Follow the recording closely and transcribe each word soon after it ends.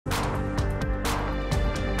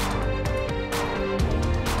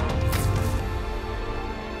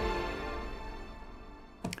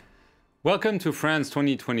Welcome to France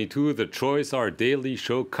 2022, the Choice, our daily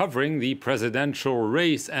show covering the presidential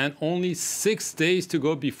race, and only 6 days to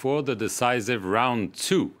go before the decisive round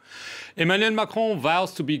 2. Emmanuel Macron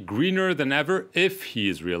vows to be greener than ever if he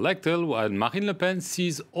is re-elected, while Marine Le Pen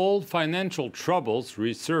sees old financial troubles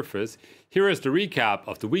resurface. Here is the recap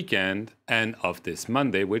of the weekend and of this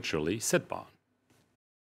Monday with Shirley Sitbon.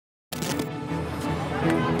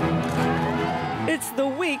 It's the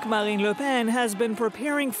week Marine Le Pen has been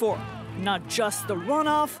preparing for. Not just the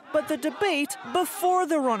runoff, but the debate before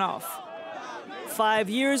the runoff. 5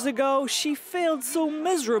 years ago, she failed so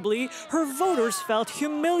miserably, her voters felt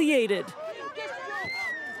humiliated.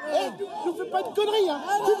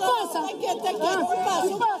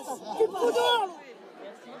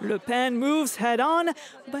 Le Pen moves head-on,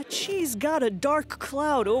 but she's got a dark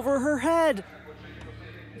cloud over her head.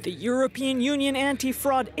 The European Union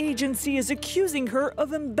Anti-Fraud Agency is accusing her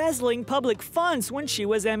of embezzling public funds when she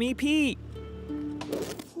was MEP.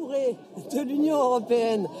 De l'Union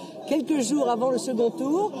européenne quelques jours avant le second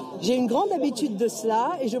tour. J'ai une grande habitude de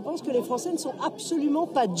cela et je pense que les Français ne sont absolument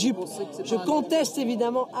pas dupes. Je conteste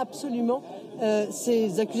évidemment absolument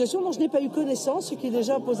ces accusations dont je n'ai pas eu connaissance, ce qui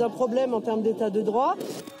déjà pose un problème en termes d'état de droit.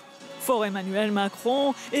 For Emmanuel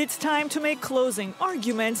Macron, it's time to make closing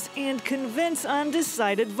arguments and convince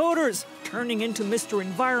undecided voters. Turning into Mr.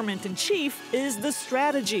 Environment in Chief is the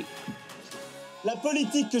strategy. La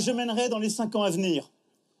politique que je mènerai dans les 5 ans à venir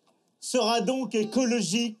sera donc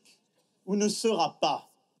écologique ou ne sera pas.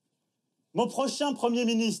 Mon prochain Premier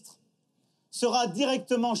ministre sera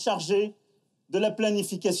directement chargé de la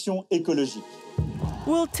planification écologique.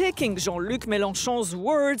 Will taking Jean-Luc Mélenchon's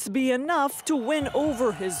words be enough to win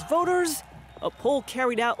over his voters? A poll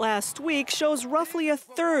carried out last week shows roughly a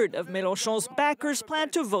third of Mélenchon's backers plan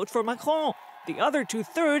to vote for Macron. The other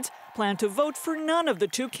 2/3 plan to vote for none of the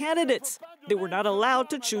two candidates. They were not allowed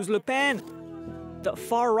to choose Le Pen. The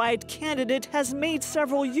far-right candidate has made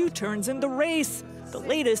several U-turns in the race. The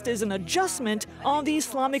latest is an adjustment on the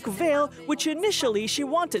Islamic veil, which initially she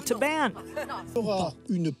wanted to ban. Il y aura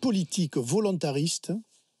une politique volontariste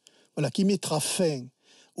qui mettra fin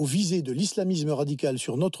aux visées de l'islamisme radical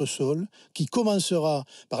sur notre sol, qui commencera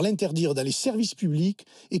par l'interdire dans les services publics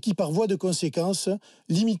et qui, par voie de conséquence,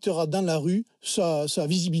 limitera dans la rue sa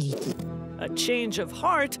visibilité. A change of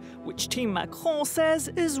heart, which Team Macron says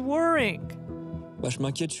is worrying. Je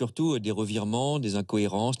m'inquiète surtout des revirements, des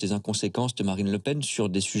incohérences, des inconséquences de Marine Le Pen sur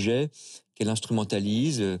des sujets qu'elle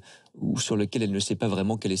instrumentalise ou sur lesquels elle ne sait pas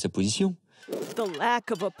vraiment quelle est sa position. The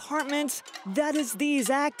lack of apartments, that is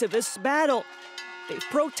these activists' battle. They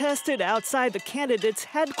protested outside the candidates'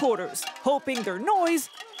 headquarters, hoping their noise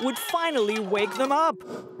would finally wake them up.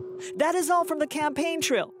 That is all from the campaign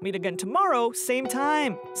trail. Meet again tomorrow, same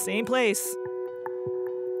time, same place.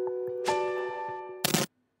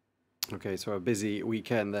 Okay, so a busy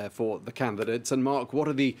weekend there for the candidates. And Mark, what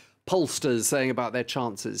are the pollsters saying about their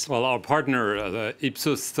chances? Well, our partner,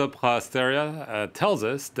 Ipsos Sopra Steria, tells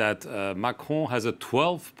us that Macron has a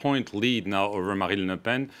 12-point lead now over Marine Le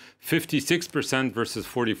Pen, 56% versus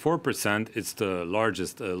 44%. It's the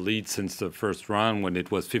largest lead since the first round when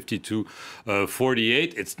it was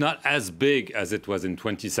 52-48. It's not as big as it was in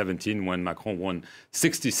 2017 when Macron won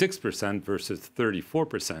 66% versus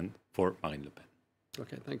 34% for Marine Le Pen.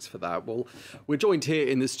 Okay, thanks for that. Well, we're joined here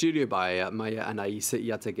in the studio by Maya-Anaïs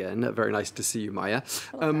Yataghène. Very nice to see you, Maya.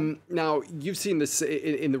 Now, you've seen this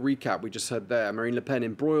in the recap we just heard there. Marine Le Pen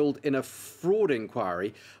embroiled in a fraud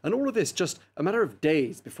inquiry, and all of this just a matter of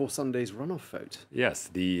days before Sunday's runoff vote. Yes,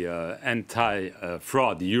 the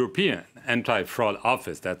anti-fraud, the European Anti-Fraud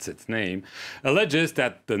Office, that's its name, alleges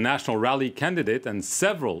that the National Rally candidate and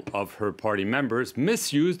several of her party members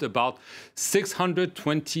misused about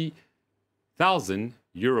 620,000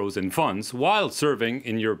 euros in funds while serving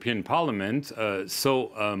in European Parliament.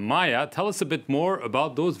 Maya, tell us a bit more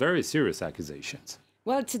about those very serious accusations.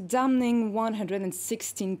 Well, it's a damning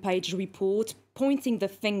 116-page report pointing the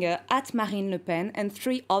finger at Marine Le Pen and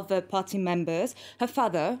 3 other party members, her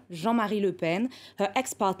father, Jean-Marie Le Pen, her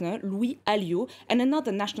ex-partner, Louis Alliot, and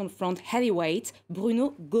another National Front heavyweight,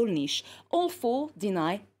 Bruno Gollnisch. All 4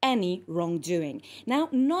 deny any wrongdoing. Now,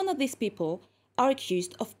 none of these people are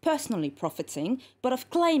accused of personally profiting, but of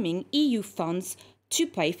claiming EU funds to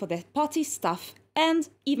pay for their party staff and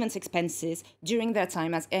events expenses during their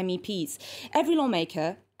time as MEPs. Every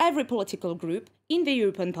lawmaker, every political group in the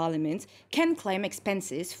European Parliament can claim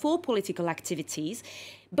expenses for political activities,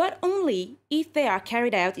 but only if they are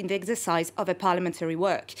carried out in the exercise of a parliamentary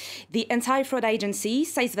work. The Anti-Fraud Agency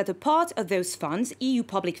says that a part of those funds, EU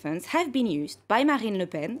public funds, have been used by Marine Le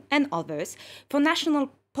Pen and others for national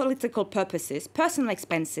political purposes, personal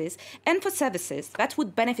expenses, and for services that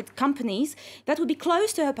would benefit companies that would be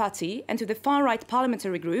close to her party and to the far-right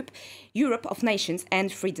parliamentary group, Europe of Nations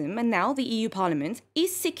and Freedom. And now the EU Parliament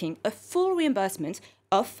is seeking a full reimbursement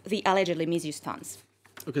of the allegedly misused funds.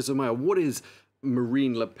 Okay, so Maya, what is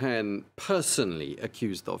Marine Le Pen personally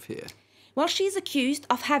accused of here? Well, she's accused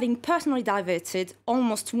of having personally diverted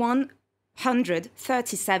almost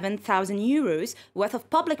 137,000 euros worth of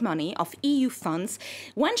public money of EU funds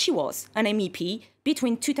when she was an MEP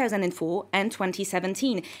between 2004 and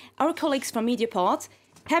 2017. Our colleagues from Mediapart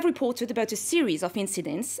have reported about a series of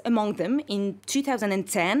incidents. Among them, in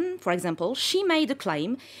 2010, for example, she made a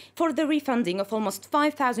claim for the refunding of almost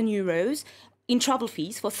 5,000 euros in travel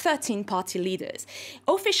fees for 13 party leaders.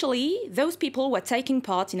 Officially, those people were taking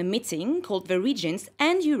part in a meeting called the Regions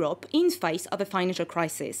and Europe in face of a financial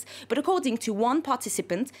crisis. But according to one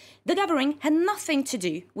participant, the gathering had nothing to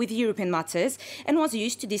do with European matters and was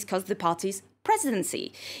used to discuss the party's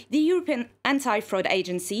presidency. The European Anti-Fraud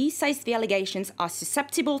Agency says the allegations are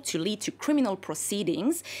susceptible to lead to criminal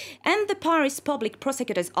proceedings, and the Paris Public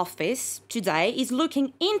Prosecutor's Office today is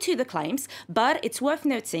looking into the claims, but it's worth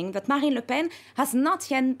noting that Marine Le Pen has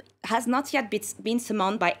not yet been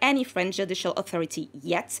summoned by any French judicial authority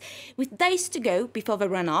yet. With days to go before the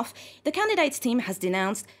runoff, the candidates' team has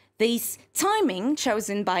denounced this timing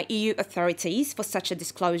chosen by EU authorities for such a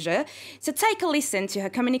disclosure. So take a listen to her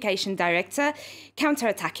communication director,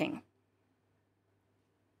 counterattacking.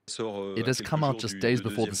 It has come out just days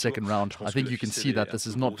before the second round. I think you can see that this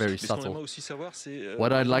is not very subtle.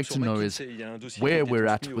 What I'd like to know is where we're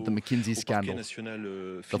at with the McKinsey scandal.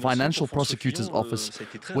 The Financial Prosecutor's Office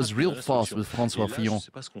was real fast with François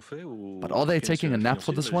Fillon. But are they taking a nap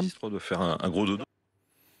for this one?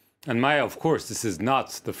 And Maya, of course, this is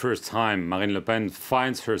not the first time Marine Le Pen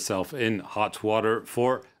finds herself in hot water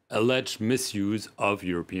for alleged misuse of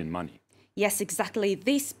European money. Yes, exactly.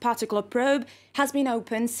 This particular probe has been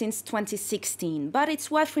open since 2016, but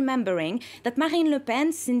it's worth remembering that Marine Le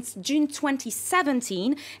Pen, since June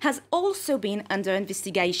 2017, has also been under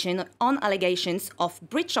investigation on allegations of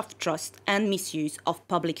breach of trust and misuse of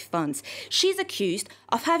public funds. She's accused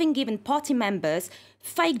of having given party members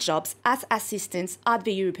fake jobs as assistants at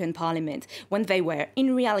the European Parliament, when they were,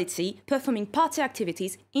 in reality, performing party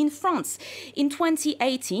activities in France. In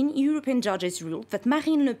 2018, European judges ruled that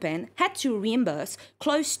Marine Le Pen had to reimburse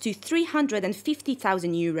close to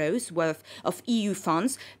 350,000 euros worth of EU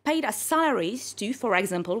funds paid as salaries to, for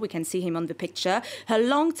example, we can see him on the picture, her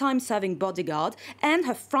long-time serving bodyguard and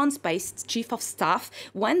her France-based chief of staff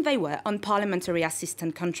when they were on parliamentary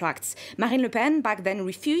assistant contracts. Marine Le Pen back then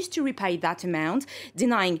refused to repay that amount,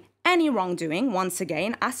 denying any wrongdoing. Once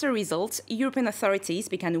again, as a result, European authorities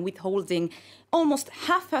began withholding almost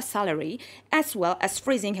half her salary, as well as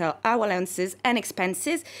freezing her allowances and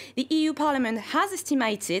expenses. The EU Parliament has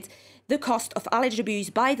estimated the cost of alleged abuse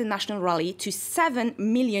by the National Rally to 7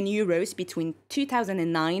 million euros between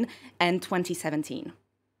 2009 and 2017.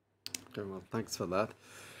 Okay, well, thanks for that.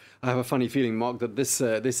 I have a funny feeling, Mark, that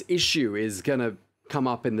this issue is going to come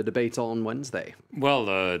up in the debate on Wednesday. Well,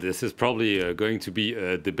 this is probably going to be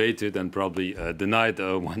debated and probably denied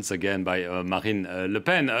once again by Marine Le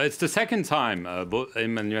Pen. It's the second time both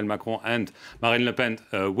Emmanuel Macron and Marine Le Pen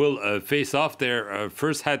will face off. Their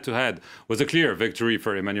first head-to-head was a clear victory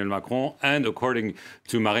for Emmanuel Macron, and according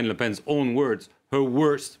to Marine Le Pen's own words, her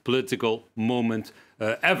worst political moment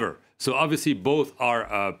ever. So obviously both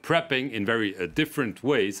are prepping in very different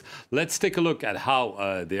ways. Let's take a look at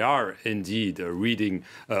how they are indeed reading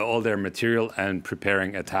all their material and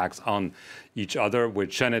preparing attacks on each other with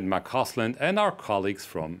Sinead McCausland and our colleagues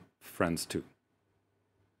from France 2.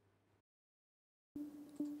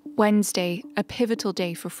 Wednesday, a pivotal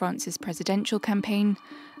day for France's presidential campaign.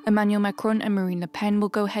 Emmanuel Macron and Marine Le Pen will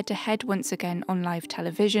go head-to-head once again on live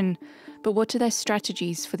television. But what are their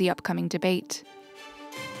strategies for the upcoming debate?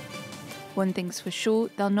 One thing's for sure,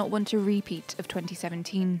 they'll not want a repeat of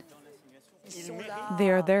 2017. They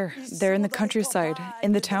are there. They're in the countryside,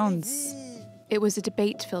 in the towns. It was a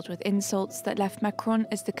debate filled with insults that left Macron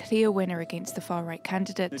as the clear winner against the far-right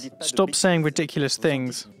candidate. Stop saying ridiculous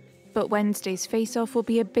things. But Wednesday's face-off will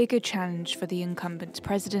be a bigger challenge for the incumbent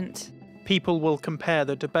president. People will compare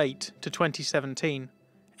the debate to 2017.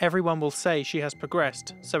 Everyone will say she has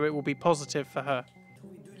progressed, so it will be positive for her.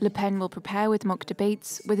 Le Pen will prepare with mock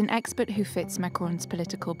debates with an expert who fits Macron's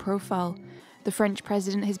political profile. The French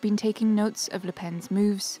president has been taking notes of Le Pen's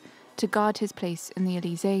moves to guard his place in the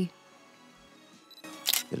Élysée.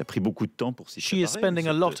 She is spending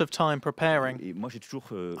a lot of time preparing.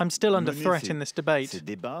 I'm still under threat in this debate.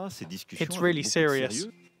 It's really serious.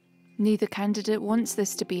 Neither candidate wants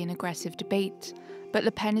this to be an aggressive debate, but Le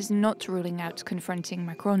Pen is not ruling out confronting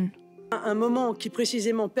Macron.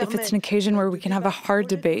 If it's an occasion where we can have a hard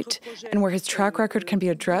debate and where his track record can be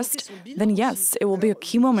addressed, then yes, it will be a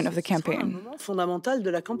key moment of the campaign.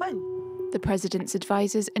 The president's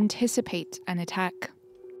advisors anticipate an attack.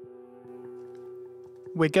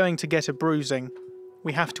 We're going to get a bruising.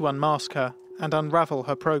 We have to unmask her and unravel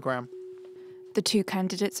her programme. The two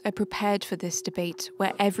candidates are prepared for this debate,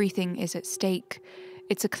 where everything is at stake.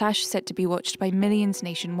 It's a clash set to be watched by millions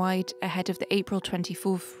nationwide ahead of the April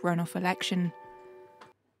 24th runoff election.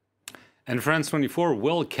 And France 24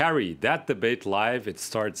 will carry that debate live. It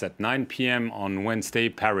starts at 9 p.m. on Wednesday,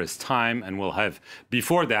 Paris time, and we'll have,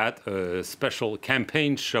 before that, a special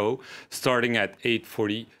campaign show starting at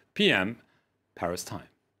 8:40 p.m. Paris time.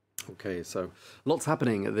 Okay, so lots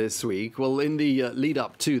happening this week. Well, in the lead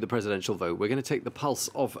up to the presidential vote, we're going to take the pulse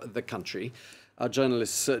of the country. Our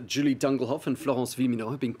journalists Julie Dungelhoff and Florence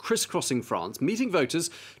Vimino have been crisscrossing France, meeting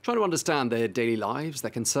voters, trying to understand their daily lives,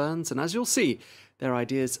 their concerns, and as you'll see, their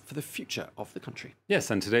ideas for the future of the country.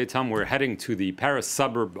 Yes, and today, Tom, we're heading to the Paris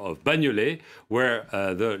suburb of Bagnolet, where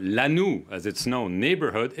the Lannou, as it's known,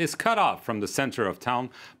 neighborhood is cut off from the center of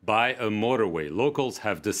town by a motorway. Locals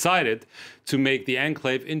have decided to make the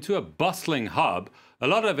enclave into a bustling hub, a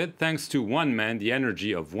lot of it thanks to one man, the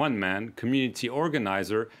energy of one man, community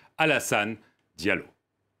organizer Alassane Diallo.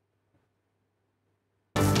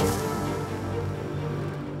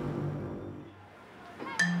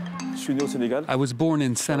 I was born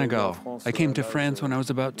in Senegal. I came to France when I was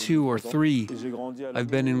about 2 or 3. I've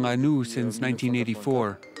been in Lannou since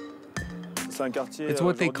 1984. It's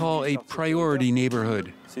what they call a priority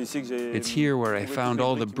neighborhood. It's here where I found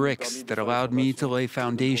all the bricks that allowed me to lay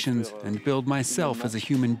foundations and build myself as a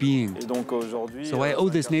human being. So I owe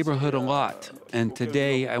this neighborhood a lot, and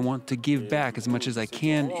today I want to give back as much as I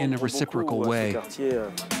can in a reciprocal way.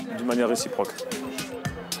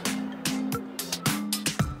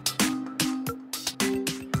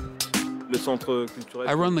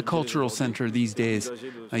 I run the cultural center these days.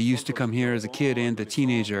 I used to come here as a kid and a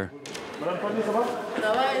teenager.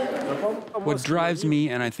 What drives me,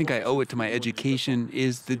 and I think I owe it to my education,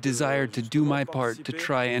 is the desire to do my part to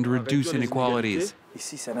try and reduce inequalities.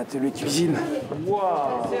 This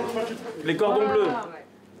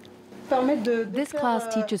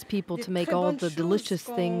class teaches people to make all the delicious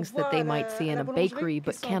things that they might see in a bakery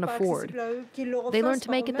but can't afford. They learn to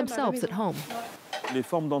make it themselves at home.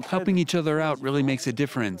 Helping each other out really makes a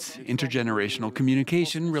difference. Intergenerational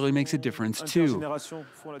communication really makes a difference too.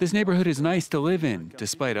 This neighborhood is nice to live in,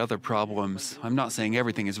 despite other problems. I'm not saying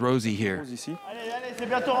everything is rosy here.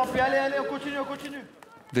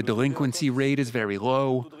 The delinquency rate is very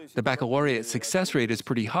low. The baccalaureate success rate is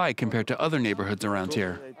pretty high compared to other neighborhoods around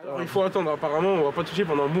here.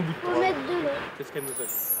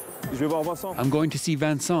 I'm going to see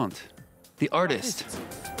Vincent, the artist.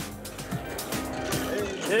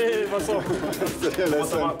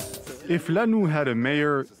 If Lannou had a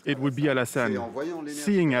mayor, it would be Alassane.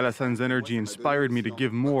 Seeing Alassane's energy inspired me to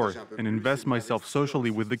give more and invest myself socially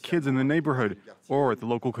with the kids in the neighborhood or at the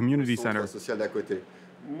local community center.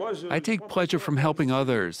 I take pleasure from helping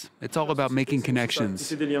others. It's all about making connections.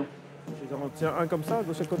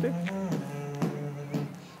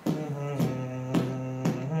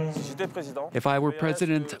 If I were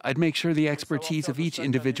president, I'd make sure the expertise of each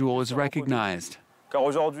individual is recognized.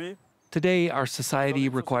 Today, our society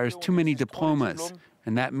requires too many diplomas,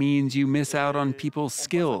 and that means you miss out on people's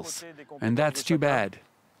skills, and that's too bad.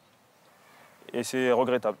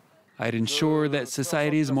 I'd ensure that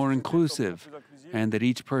society is more inclusive, and that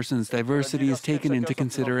each person's diversity is taken into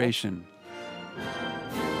consideration.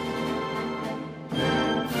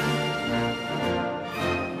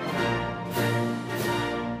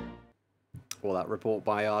 Well, that report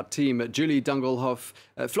by our team, Julie Dungelhoff,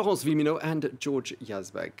 Florence Vimino and George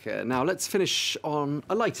Yazbek. Now, let's finish on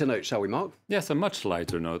a lighter note, shall we, Mark? Yes, a much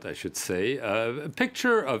lighter note, I should say. A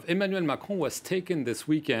picture of Emmanuel Macron was taken this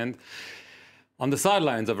weekend on the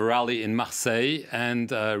sidelines of a rally in Marseille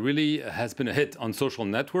and really has been a hit on social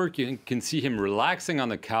network. You can see him relaxing on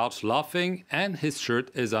the couch, laughing, and his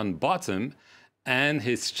shirt is unbuttoned and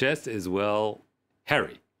his chest is, well,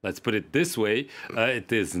 hairy. Let's put it this way,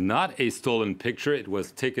 it is not a stolen picture. It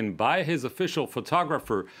was taken by his official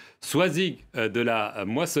photographer, Soisig de la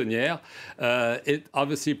Moissonnière. It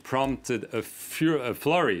obviously prompted a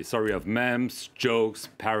flurry of memes, jokes,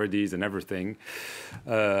 parodies, and everything.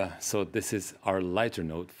 So this is our lighter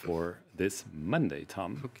note for this Monday,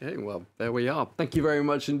 Tom. Okay, well, there we are. Thank you very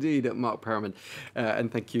much indeed, Mark Perriman.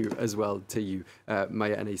 And thank you as well to you,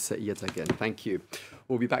 Maya-Anaïs Yataghène. Thank you.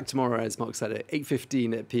 We'll be back tomorrow, as Mark said, at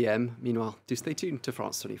 8:15 p.m. Meanwhile, do stay tuned to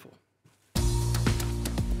France 24.